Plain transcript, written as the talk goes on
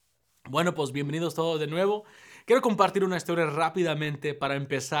Bueno, pues bienvenidos todos de nuevo. Quiero compartir una historia rápidamente para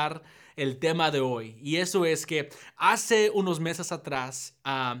empezar el tema de hoy. Y eso es que hace unos meses atrás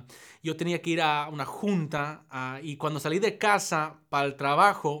yo tenía que ir a una junta y cuando salí de casa para el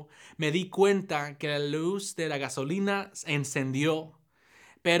trabajo me di cuenta que la luz de la gasolina se encendió.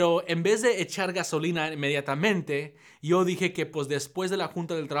 Pero en vez de echar gasolina inmediatamente, yo dije que pues después de la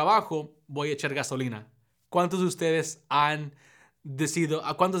junta del trabajo voy a echar gasolina. ¿Cuántos de ustedes han decidido,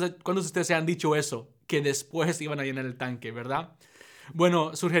 cuántos de ustedes se han dicho eso? Que después iban a llenar el tanque, ¿verdad?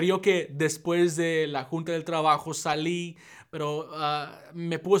 Bueno, sugirió que después de la junta del trabajo salí, pero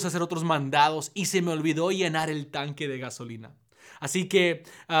me puse a hacer otros mandados y se me olvidó llenar el tanque de gasolina. Así que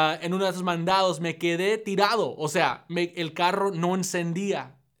en uno de esos mandados me quedé tirado, o sea, el carro no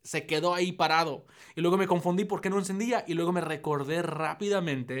encendía, se quedó ahí parado. Y luego me confundí por qué no encendía y luego me recordé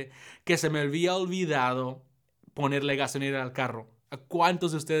rápidamente que se me había olvidado ponerle gasolina al carro. ¿A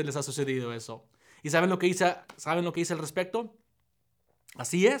cuántos de ustedes les ha sucedido eso? ¿Y saben lo que hice al respecto?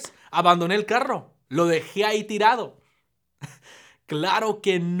 Así es, abandoné el carro, lo dejé ahí tirado. Claro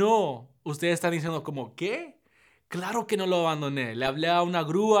que no. Ustedes están diciendo como, ¿qué? Claro que no lo abandoné. Le hablé a una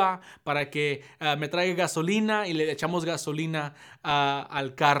grúa para que me traiga gasolina y le echamos gasolina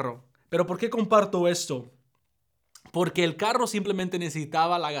al carro. Pero ¿por qué comparto esto? Porque el carro simplemente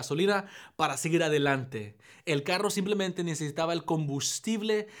necesitaba la gasolina para seguir adelante. El carro simplemente necesitaba el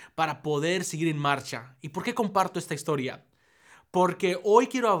combustible para poder seguir en marcha. ¿Y por qué comparto esta historia? Porque hoy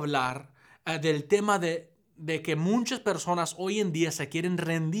quiero hablar del tema de que muchas personas hoy en día se quieren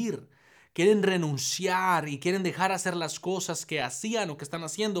rendir, quieren renunciar y quieren dejar hacer las cosas que hacían o que están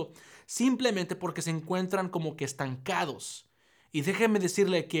haciendo simplemente porque se encuentran como que estancados. Y déjenme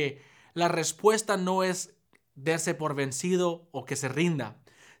decirle que la respuesta no es darse por vencido o que se rinda.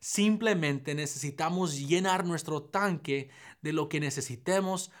 Simplemente necesitamos llenar nuestro tanque de lo que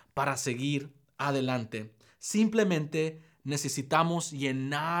necesitemos para seguir adelante. Simplemente necesitamos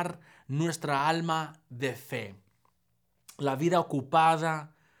llenar nuestra alma de fe. La vida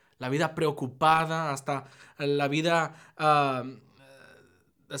ocupada, la vida preocupada, hasta la vida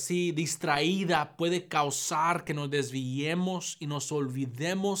así distraída puede causar que nos desviemos y nos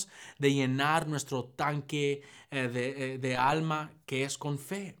olvidemos de llenar nuestro tanque de alma que es con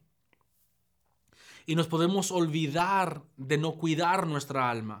fe. Y nos podemos olvidar de no cuidar nuestra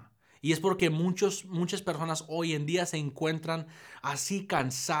alma. Y es porque muchas personas hoy en día se encuentran así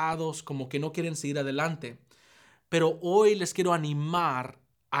cansados, como que no quieren seguir adelante. Pero hoy les quiero animar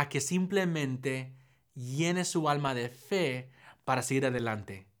a que simplemente llene su alma de fe para seguir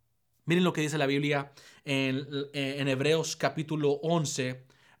adelante. Miren lo que dice la Biblia en Hebreos capítulo 11,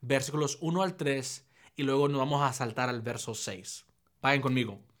 versículos 1 al 3, y luego nos vamos a saltar al verso 6. Vayan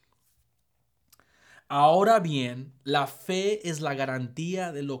conmigo. Ahora bien, la fe es la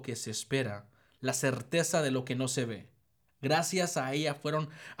garantía de lo que se espera, la certeza de lo que no se ve. Gracias a ella fueron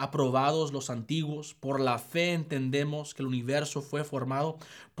aprobados los antiguos. Por la fe entendemos que el universo fue formado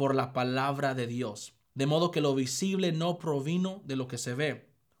por la palabra de Dios, de modo que lo visible no provino de lo que se ve.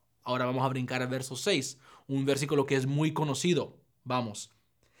 Ahora vamos a brincar al verso 6, un versículo que es muy conocido. Vamos.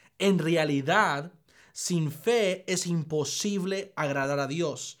 En realidad, sin fe es imposible agradar a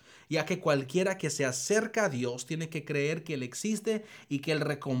Dios, ya que cualquiera que se acerca a Dios tiene que creer que Él existe y que Él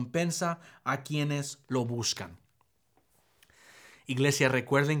recompensa a quienes lo buscan. Iglesia,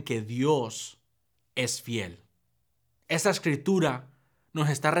 recuerden que Dios es fiel. Esta escritura nos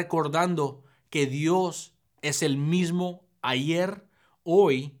está recordando que Dios es el mismo ayer,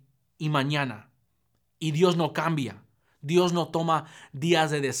 hoy y mañana. Y Dios no cambia. Dios no toma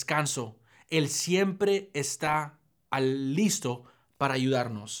días de descanso. Él siempre está listo para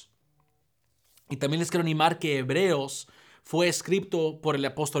ayudarnos. Y también les quiero animar que Hebreos fue escrito por el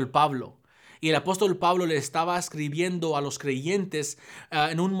apóstol Pablo. Y el apóstol Pablo le estaba escribiendo a los creyentes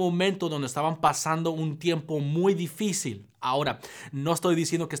en un momento donde estaban pasando un tiempo muy difícil. Ahora, no estoy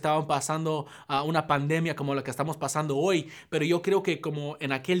diciendo que estaban pasando una pandemia como la que estamos pasando hoy, pero yo creo que como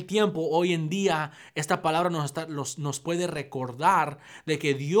en aquel tiempo, hoy en día, esta palabra nos puede recordar de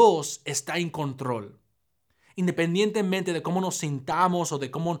que Dios está en control. Independientemente de cómo nos sintamos o de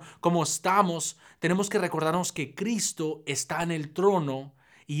cómo estamos, tenemos que recordarnos que Cristo está en el trono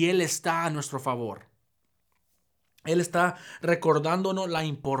y Él está a nuestro favor. Él está recordándonos la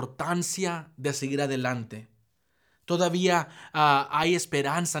importancia de seguir adelante. Todavía hay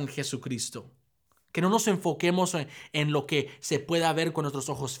esperanza en Jesucristo. Que no nos enfoquemos en lo que se pueda ver con nuestros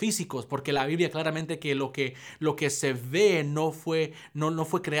ojos físicos, porque la Biblia claramente que lo que se ve no fue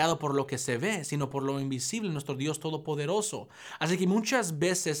creado por lo que se ve, sino por lo invisible, nuestro Dios Todopoderoso. Así que muchas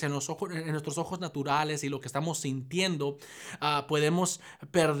veces en nuestros ojos naturales y lo que estamos sintiendo, podemos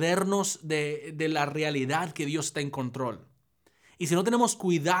perdernos de la realidad que Dios está en control. Y si no tenemos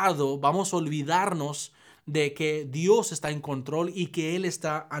cuidado, vamos a olvidarnos de que Dios está en control y que Él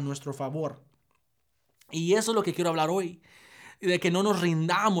está a nuestro favor. Y eso es lo que quiero hablar hoy, de que no nos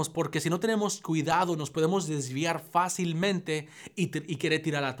rindamos, porque si no tenemos cuidado nos podemos desviar fácilmente y querer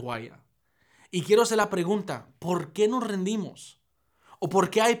tirar la toalla. Y quiero hacer la pregunta, ¿por qué nos rendimos? ¿O por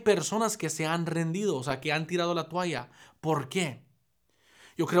qué hay personas que se han rendido, o sea, que han tirado la toalla? ¿Por qué?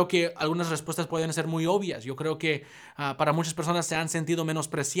 Yo creo que algunas respuestas pueden ser muy obvias. Yo creo que para muchas personas se han sentido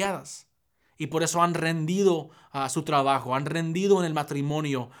menospreciadas. Y por eso han rendido su trabajo, han rendido en el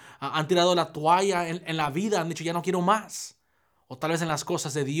matrimonio, han tirado la toalla en la vida, han dicho ya no quiero más. O tal vez en las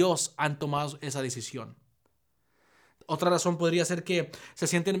cosas de Dios han tomado esa decisión. Otra razón podría ser que se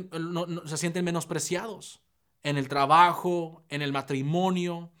sienten menospreciados en el trabajo, en el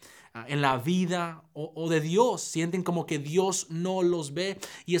matrimonio, en la vida o de Dios. Sienten como que Dios no los ve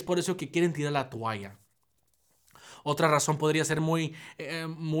y es por eso que quieren tirar la toalla. Otra razón podría ser muy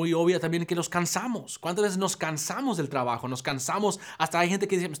obvia también, que nos cansamos. ¿Cuántas veces nos cansamos del trabajo? Nos cansamos, hasta hay gente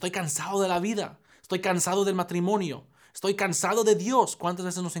que dice, estoy cansado de la vida, estoy cansado del matrimonio, estoy cansado de Dios. ¿Cuántas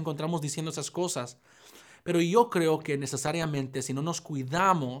veces nos encontramos diciendo esas cosas? Pero yo creo que necesariamente si no nos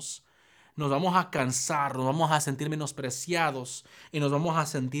cuidamos, nos vamos a cansar, nos vamos a sentir menospreciados y nos vamos a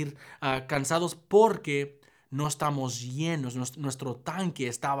sentir cansados porque no estamos llenos, nuestro tanque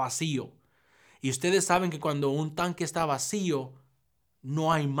está vacío. Y ustedes saben que cuando un tanque está vacío,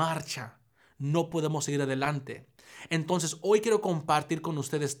 no hay marcha, no podemos seguir adelante. Entonces, hoy quiero compartir con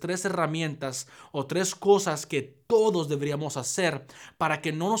ustedes 3 herramientas o 3 cosas que todos deberíamos hacer para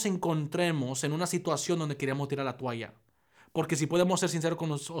que no nos encontremos en una situación donde queremos tirar la toalla. Porque si podemos ser sinceros con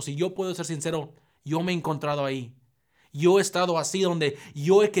nosotros, o si yo puedo ser sincero, yo me he encontrado ahí. Yo he estado así donde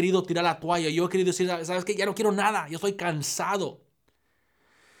yo he querido tirar la toalla, yo he querido decir, ¿sabes qué? Ya no quiero nada, yo estoy cansado.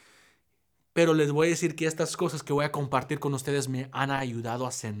 Pero les voy a decir que estas cosas que voy a compartir con ustedes me han ayudado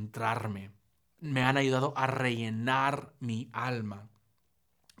a centrarme, me han ayudado a rellenar mi alma.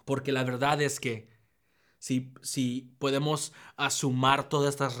 Porque la verdad es que si podemos sumar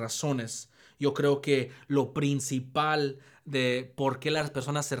todas estas razones, yo creo que lo principal de por qué las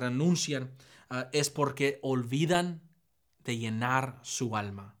personas se renuncian es porque olvidan de llenar su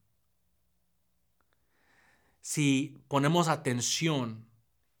alma. Si ponemos atención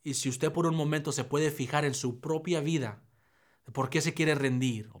y si usted por un momento se puede fijar en su propia vida, por qué se quiere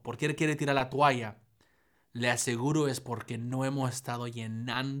rendir o por qué quiere tirar la toalla, le aseguro es porque no hemos estado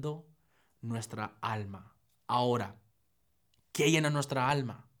llenando nuestra alma. Ahora, ¿qué llena nuestra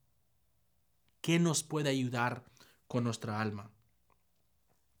alma? ¿Qué nos puede ayudar con nuestra alma?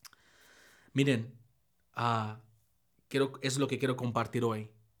 Miren, es lo que quiero compartir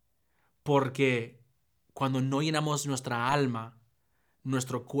hoy. Porque cuando no llenamos nuestra alma,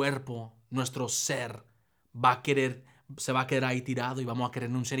 nuestro cuerpo, nuestro ser se va a quedar ahí tirado y vamos a querer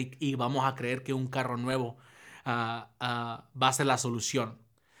renunciar y vamos a creer que un carro nuevo va a ser la solución.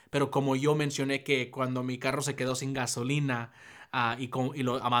 Pero como yo mencioné que cuando mi carro se quedó sin gasolina y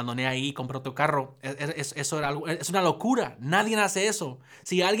lo abandoné ahí y compré otro carro, eso era algo, es una locura. Nadie hace eso.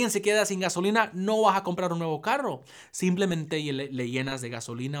 Si alguien se queda sin gasolina, no vas a comprar un nuevo carro. Simplemente le llenas de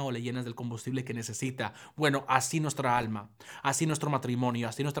gasolina o le llenas del combustible que necesita. Bueno, así nuestra alma, así nuestro matrimonio,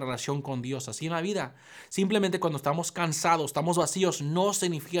 así nuestra relación con Dios, así en la vida. Simplemente cuando estamos cansados, estamos vacíos, no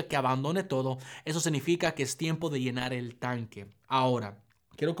significa que abandone todo. Eso significa que es tiempo de llenar el tanque. Ahora,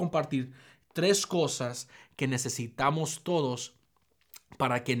 quiero compartir 3 cosas que necesitamos todos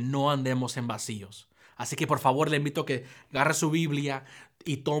para que no andemos en vacíos. Así que por favor le invito a que agarre su Biblia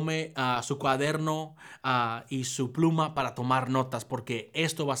y tome su cuaderno y su pluma para tomar notas, porque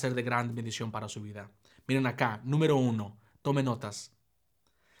esto va a ser de gran bendición para su vida. Miren acá, número 1, tome notas.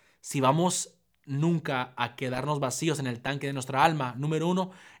 Si vamos nunca a quedarnos vacíos en el tanque de nuestra alma, número 1,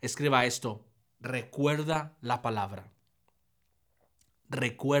 escriba esto: recuerda la palabra.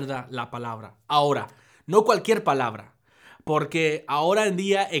 Recuerda la palabra. Ahora, no cualquier palabra, porque ahora en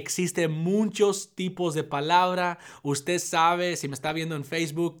día existen muchos tipos de palabra. Usted sabe, si me está viendo en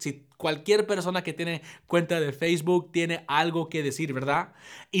Facebook, si cualquier persona que tiene cuenta de Facebook tiene algo que decir, ¿verdad?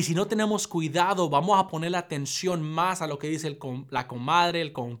 Y si no tenemos cuidado, vamos a poner la atención más a lo que dice la comadre,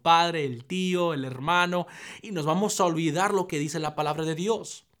 el compadre, el tío, el hermano, y nos vamos a olvidar lo que dice la palabra de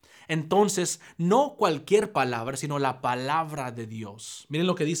Dios. Entonces, no cualquier palabra, sino la palabra de Dios. Miren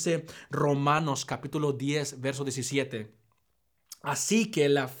lo que dice Romanos capítulo 10, verso 17. Así que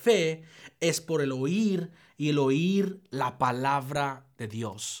la fe es por el oír y el oír la palabra de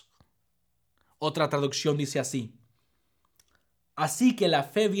Dios. Otra traducción dice así. Así que la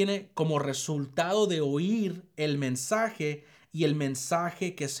fe viene como resultado de oír el mensaje y el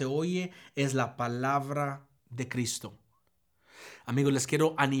mensaje que se oye es la palabra de Cristo. Amigos, les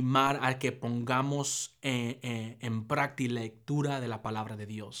quiero animar a que pongamos en práctica la lectura de la palabra de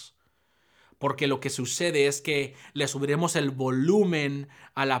Dios. Porque lo que sucede es que le subiremos el volumen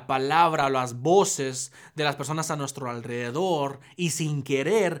a la palabra, a las voces de las personas a nuestro alrededor y sin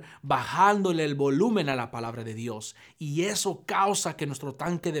querer bajándole el volumen a la palabra de Dios. Y eso causa que nuestro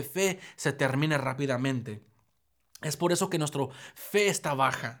tanque de fe se termine rápidamente. Es por eso que nuestra fe está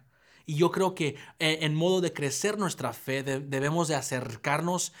baja. Y yo creo que en modo de crecer nuestra fe debemos de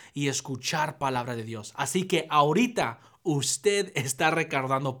acercarnos y escuchar palabra de Dios. Así que ahorita usted está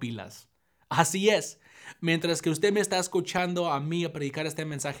recargando pilas. Así es. Mientras que usted me está escuchando a mí a predicar este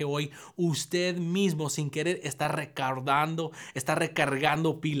mensaje hoy, usted mismo sin querer está recargando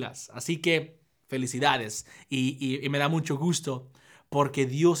pilas. Así que felicidades y me da mucho gusto porque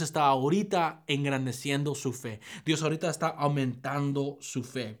Dios está ahorita engrandeciendo su fe. Dios ahorita está aumentando su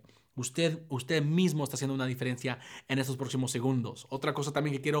fe. Usted mismo está haciendo una diferencia en estos próximos segundos. Otra cosa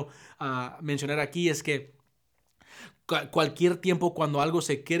también que quiero mencionar aquí es que cualquier tiempo cuando algo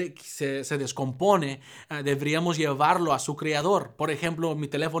se descompone, deberíamos llevarlo a su creador. Por ejemplo, mi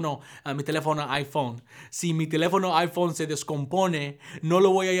teléfono iPhone. Si mi teléfono iPhone se descompone, no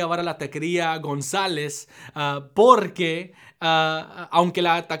lo voy a llevar a la taquería González porque aunque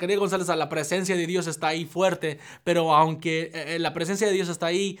la taquería González, la presencia de Dios está ahí fuerte, pero aunque la presencia de Dios está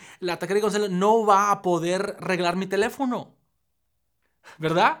ahí, la taquería González no va a poder arreglar mi teléfono,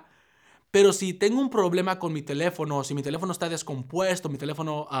 ¿verdad? Pero si tengo un problema con mi teléfono, si mi teléfono está descompuesto, mi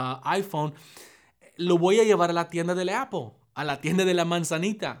teléfono iPhone, lo voy a llevar a la tienda de Apple, a la tienda de la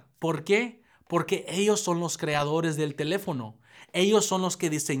manzanita. ¿Por qué? Porque ellos son los creadores del teléfono. Ellos son los que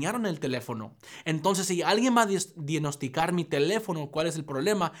diseñaron el teléfono. Entonces, si alguien va a diagnosticar mi teléfono, ¿cuál es el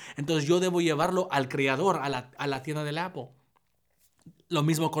problema? Entonces yo debo llevarlo al creador, a la tienda de Apple. Lo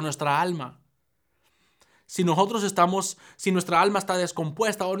mismo con nuestra alma. Si nuestra alma está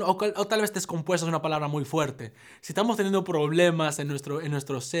descompuesta, o tal vez descompuesta es una palabra muy fuerte. Si estamos teniendo problemas en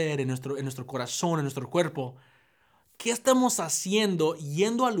nuestro ser, en nuestro corazón, en nuestro cuerpo, ¿qué estamos haciendo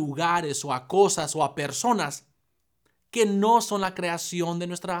yendo a lugares o a cosas o a personas que no son la creación de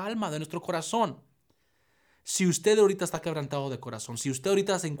nuestra alma, de nuestro corazón? Si usted ahorita está quebrantado de corazón, si usted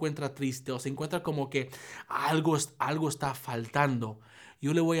ahorita se encuentra triste o se encuentra como que algo está faltando,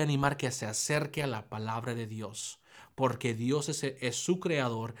 yo le voy a animar que se acerque a la palabra de Dios, porque Dios es su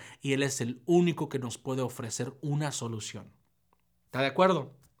creador y Él es el único que nos puede ofrecer una solución. ¿Está de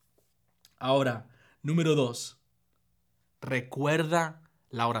acuerdo? Ahora, número 2, recuerda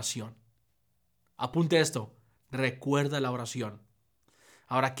la oración. Apunte esto, recuerda la oración.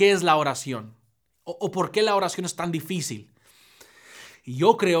 Ahora, ¿qué es la oración? ¿O por qué la oración es tan difícil? Y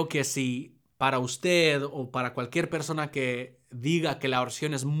yo creo que si para usted o para cualquier persona que diga que la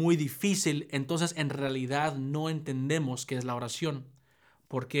oración es muy difícil, entonces en realidad no entendemos qué es la oración.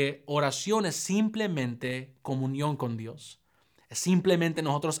 Porque oración es simplemente comunión con Dios. Es simplemente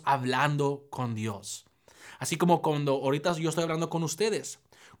nosotros hablando con Dios. Así como cuando ahorita yo estoy hablando con ustedes.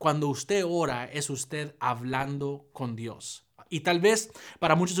 Cuando usted ora, es usted hablando con Dios. Y tal vez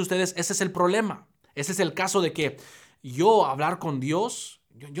para muchos de ustedes ese es el problema. Ese es el caso de que yo hablar con Dios,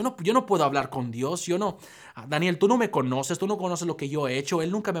 yo no puedo hablar con Dios. Daniel, tú no me conoces, tú no conoces lo que yo he hecho. Él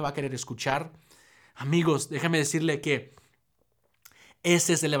nunca me va a querer escuchar. Amigos, déjeme decirle que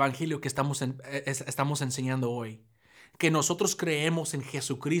ese es el evangelio que estamos enseñando hoy. Que nosotros creemos en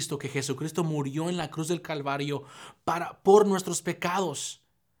Jesucristo, que Jesucristo murió en la cruz del Calvario por nuestros pecados.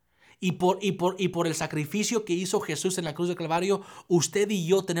 Y por el sacrificio que hizo Jesús en la cruz del Calvario, usted y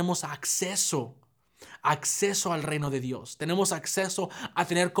yo tenemos acceso al reino de Dios. Tenemos acceso a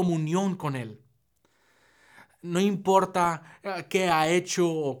tener comunión con Él. No importa qué ha hecho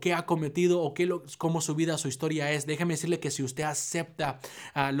o qué ha cometido o cómo su vida, su historia es. Déjeme decirle que si usted acepta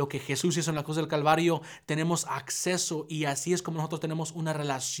lo que Jesús hizo en la cruz del Calvario, tenemos acceso y así es como nosotros tenemos una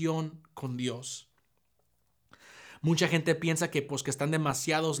relación con Dios. Mucha gente piensa que están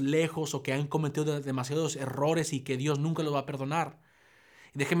demasiados lejos o que han cometido demasiados errores y que Dios nunca los va a perdonar.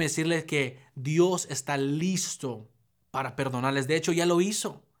 Déjeme decirles que Dios está listo para perdonarles. De hecho, ya lo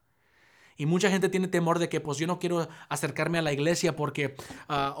hizo. Y mucha gente tiene temor de que pues yo no quiero acercarme a la iglesia porque,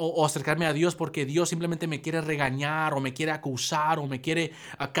 o acercarme a Dios porque Dios simplemente me quiere regañar o me quiere acusar o me quiere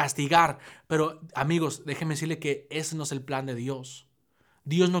castigar. Pero amigos, déjenme decirle que ese no es el plan de Dios.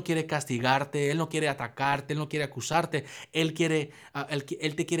 Dios no quiere castigarte, Él no quiere atacarte, Él no quiere acusarte. Él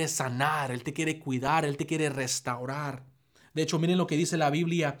te quiere sanar, Él te quiere cuidar, Él te quiere restaurar. De hecho, miren lo que dice la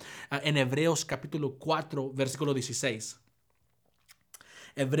Biblia en Hebreos capítulo 4, versículo 16.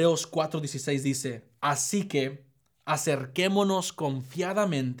 Hebreos 4:16 dice: así que acerquémonos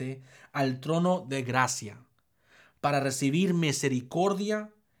confiadamente al trono de gracia para recibir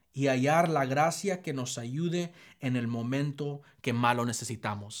misericordia y hallar la gracia que nos ayude en el momento que más lo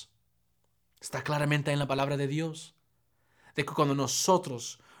necesitamos. Está claramente en la palabra de Dios de que cuando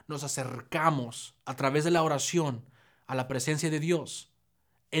nosotros nos acercamos a través de la oración a la presencia de Dios,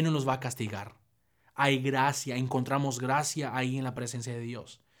 Él no nos va a castigar. Hay gracia, encontramos gracia ahí en la presencia de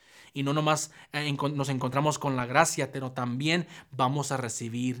Dios. Y no nomás nos encontramos con la gracia, pero también vamos a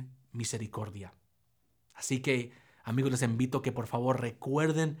recibir misericordia. Así que, amigos, les invito a que por favor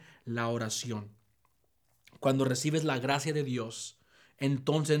recuerden la oración. Cuando recibes la gracia de Dios,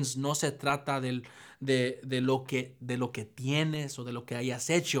 entonces no se trata de lo que tienes o de lo que hayas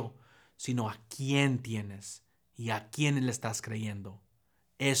hecho, sino a quién tienes y a quién le estás creyendo.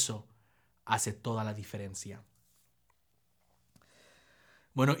 Eso hace toda la diferencia.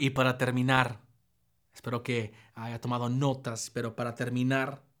 Bueno, y para terminar, espero que haya tomado notas, pero para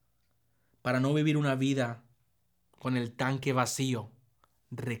terminar, para no vivir una vida con el tanque vacío,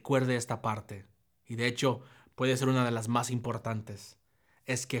 recuerde esta parte. Y de hecho, puede ser una de las más importantes.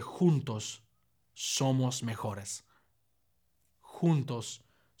 Es que juntos somos mejores. Juntos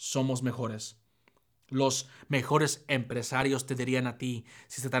somos mejores. Los mejores empresarios te dirían a ti,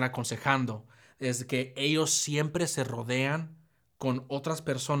 si te están aconsejando, es que ellos siempre se rodean con otras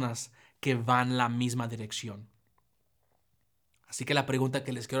personas que van la misma dirección. Así que la pregunta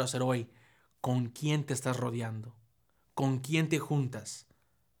que les quiero hacer hoy: ¿con quién te estás rodeando? ¿Con quién te juntas?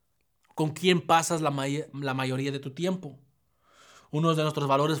 ¿Con quién pasas la mayoría de tu tiempo? Uno de nuestros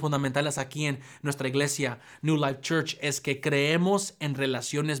valores fundamentales aquí en nuestra iglesia, New Life Church, es que creemos en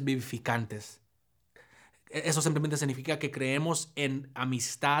relaciones vivificantes. Eso simplemente significa que creemos en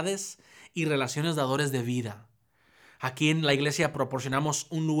amistades y relaciones dadores de vida. Aquí en la iglesia proporcionamos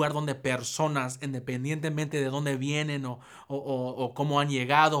un lugar donde personas, independientemente de dónde vienen o cómo han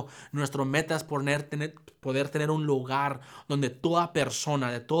llegado, nuestra meta es poder tener un lugar donde toda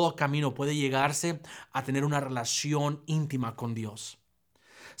persona de todo camino puede llegarse a tener una relación íntima con Dios.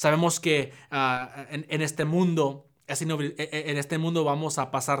 Sabemos que en este mundo, en este mundo vamos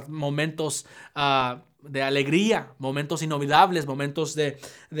a pasar momentos de alegría, momentos inolvidables, momentos de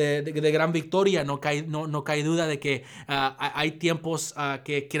gran victoria. No cae duda de que hay tiempos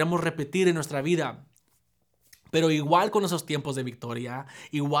que queremos repetir en nuestra vida. Pero igual con esos tiempos de victoria,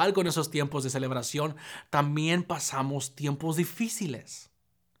 igual con esos tiempos de celebración, también pasamos tiempos difíciles.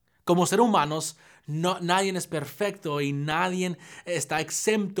 Como seres humanos, nadie es perfecto y nadie está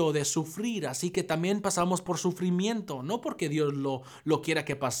exento de sufrir. Así que también pasamos por sufrimiento. No porque Dios lo quiera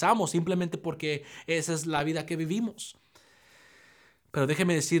que pasamos, simplemente porque esa es la vida que vivimos. Pero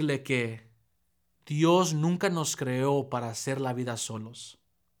déjeme decirle que Dios nunca nos creó para hacer la vida solos.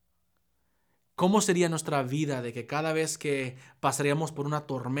 ¿Cómo sería nuestra vida de que cada vez que pasaríamos por una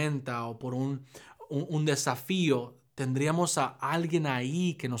tormenta o por un desafío, tendríamos a alguien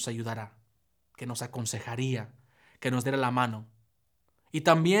ahí que nos ayudará, que nos aconsejaría, que nos diera la mano? Y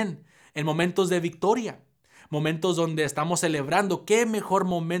también en momentos de victoria, momentos donde estamos celebrando, qué mejor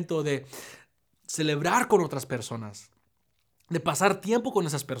momento de celebrar con otras personas, de pasar tiempo con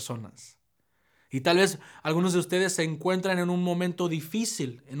esas personas. Y tal vez algunos de ustedes se encuentran en un momento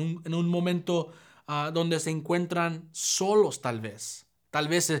difícil, en un momento donde se encuentran solos tal vez. Tal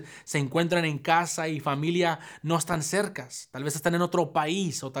vez se encuentran en casa y familia no están cercas. Tal vez están en otro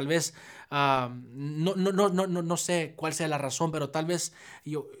país o tal vez no sé cuál sea la razón, pero tal vez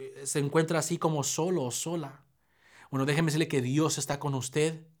se encuentra así como solo o sola. Bueno, déjeme decirle que Dios está con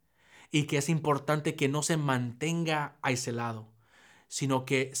usted y que es importante que no se mantenga aislado, sino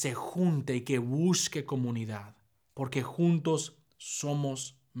que se junte y que busque comunidad, porque juntos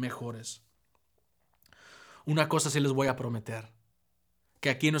somos mejores. Una cosa sí les voy a prometer, que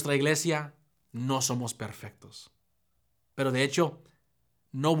aquí en nuestra iglesia no somos perfectos, pero de hecho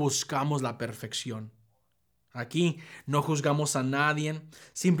no buscamos la perfección. Aquí no juzgamos a nadie,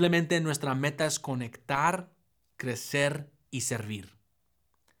 simplemente nuestra meta es conectar, crecer y servir.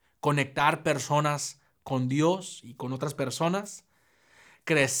 Conectar personas con Dios y con otras personas,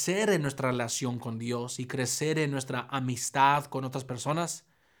 crecer en nuestra relación con Dios y crecer en nuestra amistad con otras personas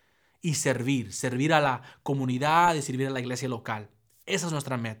y servir a la comunidad y servir a la iglesia local. Esa es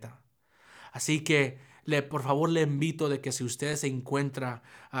nuestra meta. Así que por favor le invito de que si usted se encuentra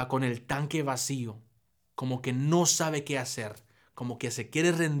con el tanque vacío, como que no sabe qué hacer, como que se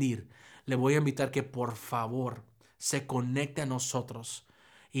quiere rendir, le voy a invitar que por favor se conecte a nosotros.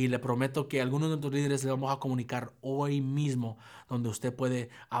 Y le prometo que algunos de nuestros líderes le vamos a comunicar hoy mismo donde usted puede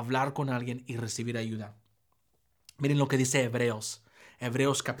hablar con alguien y recibir ayuda. Miren lo que dice Hebreos.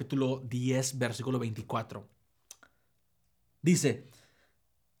 Hebreos capítulo 10, versículo 24. Dice: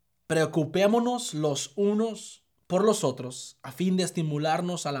 preocupémonos los unos por los otros a fin de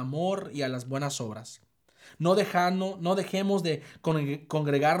estimularnos al amor y a las buenas obras. No dejemos de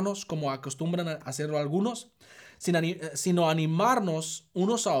congregarnos como acostumbran a hacerlo algunos, sino animarnos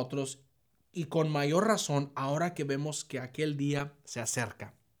unos a otros, y con mayor razón ahora que vemos que aquel día se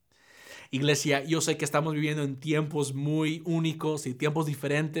acerca. Iglesia, yo sé que estamos viviendo en tiempos muy únicos y tiempos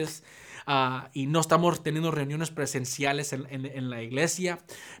diferentes, y no estamos teniendo reuniones presenciales en la iglesia,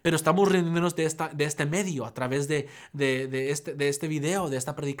 pero estamos reuniéndonos de este medio a través de este video, de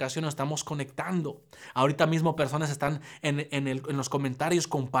esta predicación. Nos estamos conectando. Ahorita mismo personas están en los comentarios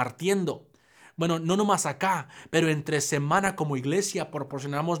compartiendo. Bueno, no nomás acá, pero entre semana como iglesia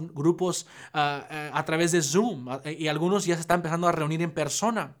proporcionamos grupos a través de Zoom, y algunos ya se están empezando a reunir en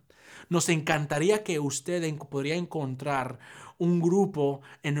persona. Nos encantaría que usted podría encontrar un grupo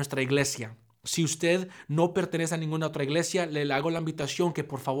en nuestra iglesia. Si usted no pertenece a ninguna otra iglesia, le hago la invitación que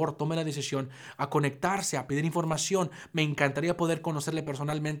por favor tome la decisión a conectarse, a pedir información. Me encantaría poder conocerle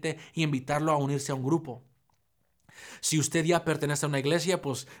personalmente y invitarlo a unirse a un grupo. Si usted ya pertenece a una iglesia,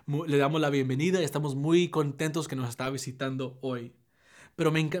 pues le damos la bienvenida y estamos muy contentos que nos está visitando hoy. Pero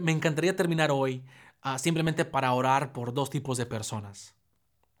me encantaría terminar hoy simplemente para orar por dos tipos de personas.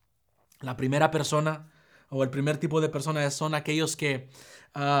 La primera persona, o el primer tipo de personas, son aquellos que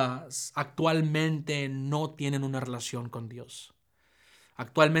actualmente no tienen una relación con Dios.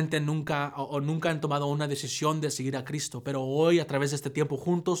 Actualmente nunca han tomado una decisión de seguir a Cristo, pero hoy, a través de este tiempo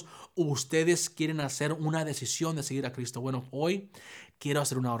juntos, ustedes quieren hacer una decisión de seguir a Cristo. Bueno, hoy quiero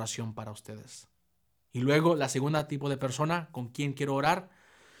hacer una oración para ustedes. Y luego, la segunda tipo de persona con quien quiero orar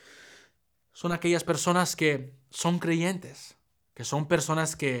son aquellas personas que son creyentes, que son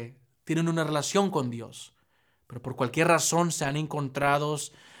personas que tienen una relación con Dios, pero por cualquier razón se han encontrado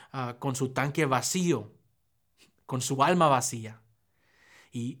con su tanque vacío, con su alma vacía.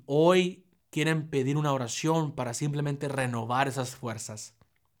 Y hoy quieren pedir una oración para simplemente renovar esas fuerzas,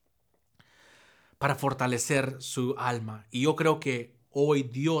 para fortalecer su alma. Y yo creo que hoy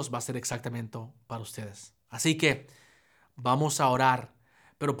Dios va a hacer exactamente para ustedes. Así que vamos a orar.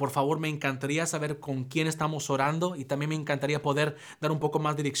 Pero por favor, me encantaría saber con quién estamos orando, y también me encantaría poder dar un poco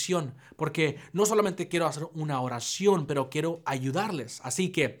más de dirección, porque no solamente quiero hacer una oración, pero quiero ayudarles.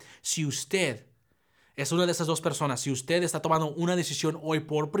 Así que si usted es una de esas dos personas, si usted está tomando una decisión hoy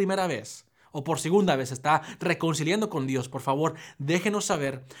por primera vez o por segunda vez, está reconciliando con Dios, por favor, déjenos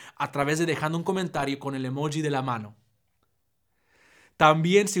saber a través de dejando un comentario con el emoji de la mano.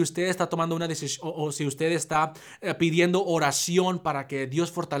 También, si usted está tomando una decisión, o si usted está pidiendo oración para que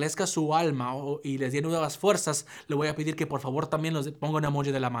Dios fortalezca su alma y les dé nuevas fuerzas, le voy a pedir que por favor también los ponga un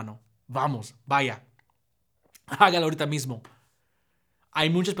emoji de la mano. Vamos, vaya, hágalo ahorita mismo. Hay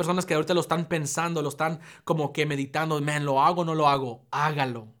muchas personas que ahorita lo están pensando, lo están como que meditando. ¿Lo hago o no lo hago?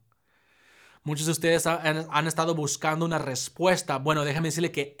 Hágalo. Muchos de ustedes han estado buscando una respuesta. Bueno, déjame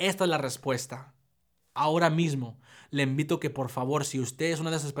decirle que esta es la respuesta. Ahora mismo le invito que por favor, si usted es una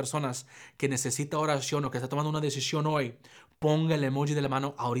de esas personas que necesita oración o que está tomando una decisión hoy, ponga el emoji de la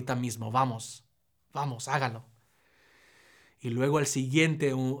mano ahorita mismo. Vamos, hágalo. Y luego el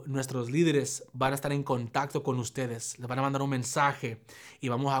siguiente, nuestros líderes van a estar en contacto con ustedes. Les van a mandar un mensaje y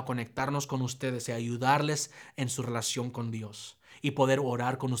vamos a conectarnos con ustedes y ayudarles en su relación con Dios y poder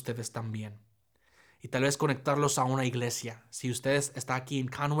orar con ustedes también. Y tal vez conectarlos a una iglesia. Si usted está aquí en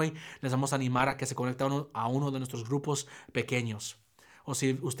Conway, les vamos a animar a que se conecte a uno de nuestros grupos pequeños. O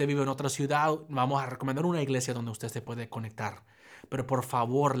si usted vive en otra ciudad, vamos a recomendar una iglesia donde usted se puede conectar. Pero por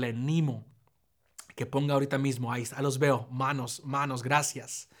favor, le animo que ponga ahorita mismo, ahí los veo, manos,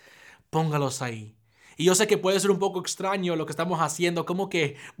 gracias. Póngalos ahí. Y yo sé que puede ser un poco extraño lo que estamos haciendo, como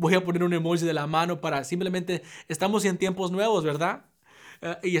que voy a poner un emoji de la mano para simplemente, estamos en tiempos nuevos, ¿verdad?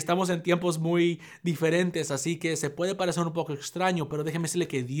 Y estamos en tiempos muy diferentes, así que se puede parecer un poco extraño, pero déjeme decirle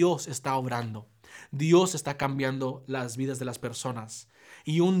que Dios está obrando. Dios está cambiando las vidas de las personas.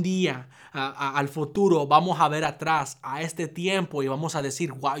 Y un día al futuro vamos a ver atrás a este tiempo y vamos a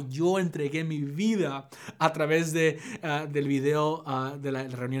decir, wow, yo entregué mi vida a través del video de la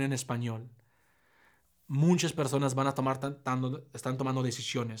reunión en español. Muchas personas están tomando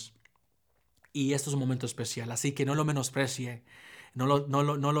decisiones. Y esto es un momento especial, así que no lo menosprecie, no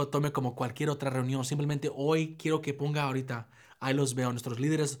lo tome como cualquier otra reunión. Simplemente hoy quiero que ponga ahorita, ahí los veo, nuestros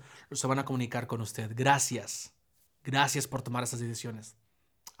líderes se van a comunicar con usted. Gracias, gracias por tomar esas decisiones.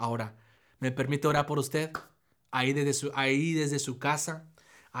 Ahora, ¿me permite orar por usted? Ahí desde su casa,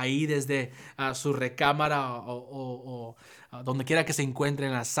 ahí desde su recámara o donde quiera que se encuentre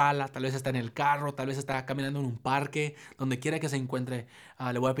en la sala, tal vez está en el carro, tal vez está caminando en un parque, donde quiera que se encuentre,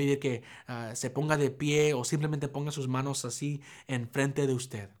 le voy a pedir que se ponga de pie o simplemente ponga sus manos así enfrente de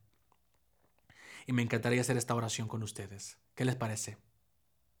usted. Y me encantaría hacer esta oración con ustedes. ¿Qué les parece?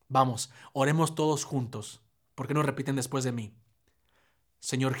 Vamos, oremos todos juntos. ¿Por qué no repiten después de mí?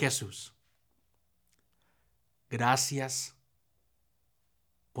 Señor Jesús, gracias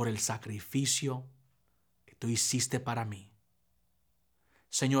por el sacrificio que tú hiciste para mí.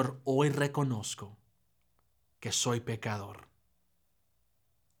 Señor, hoy reconozco que soy pecador,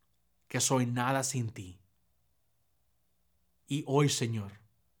 que soy nada sin ti. Y hoy, Señor,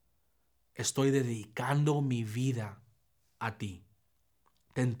 estoy dedicando mi vida a ti.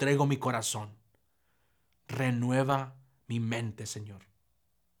 Te entrego mi corazón. Renueva mi mente, Señor.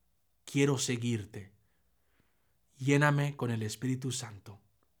 Quiero seguirte. Lléname con el Espíritu Santo.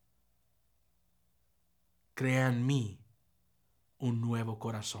 Crea en mí un nuevo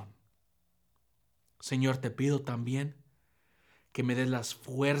corazón. Señor, te pido también que me des las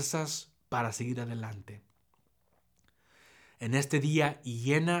fuerzas para seguir adelante. En este día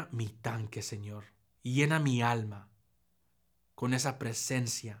llena mi tanque, Señor. Llena mi alma con esa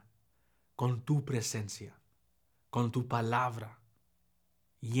presencia, con tu presencia, con tu palabra.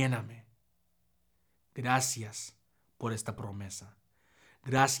 Lléname. Gracias por esta promesa.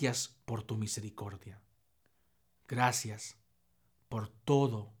 Gracias por tu misericordia. Gracias por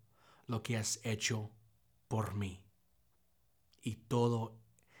todo lo que has hecho por mí. Y todo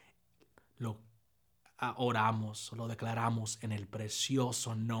lo oramos, lo declaramos en el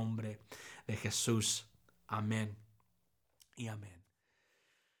precioso nombre de Jesús. Amén y amén.